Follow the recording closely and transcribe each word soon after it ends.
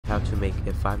to make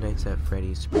a Five Nights at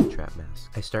Freddy's Springtrap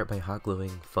mask. I start by hot gluing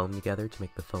foam together to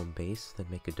make the foam base, then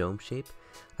make a dome shape.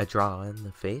 I draw on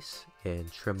the face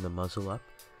and trim the muzzle up.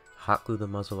 Hot glue the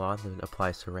muzzle on, then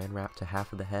apply saran wrap to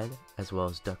half of the head, as well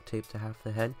as duct tape to half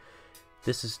the head.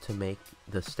 This is to make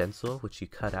the stencil, which you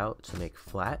cut out to make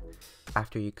flat.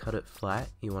 After you cut it flat,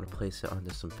 you want to place it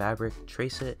onto some fabric,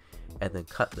 trace it, and then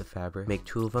cut the fabric. Make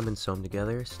 2 of them and sew them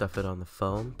together, stuff it on the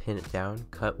foam, pin it down,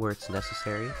 cut where it's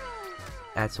necessary.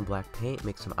 Add some black paint,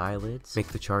 make some eyelids, make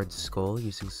the charred skull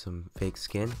using some fake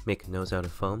skin, make a nose out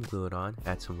of foam, glue it on,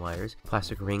 add some wires,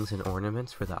 plastic rings and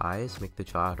ornaments for the eyes, make the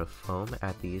jaw out of foam,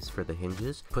 add these for the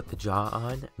hinges, put the jaw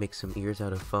on, make some ears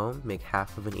out of foam, make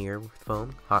half of an ear with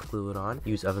foam, hot glue it on,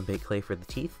 use oven baked clay for the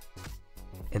teeth.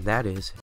 And that is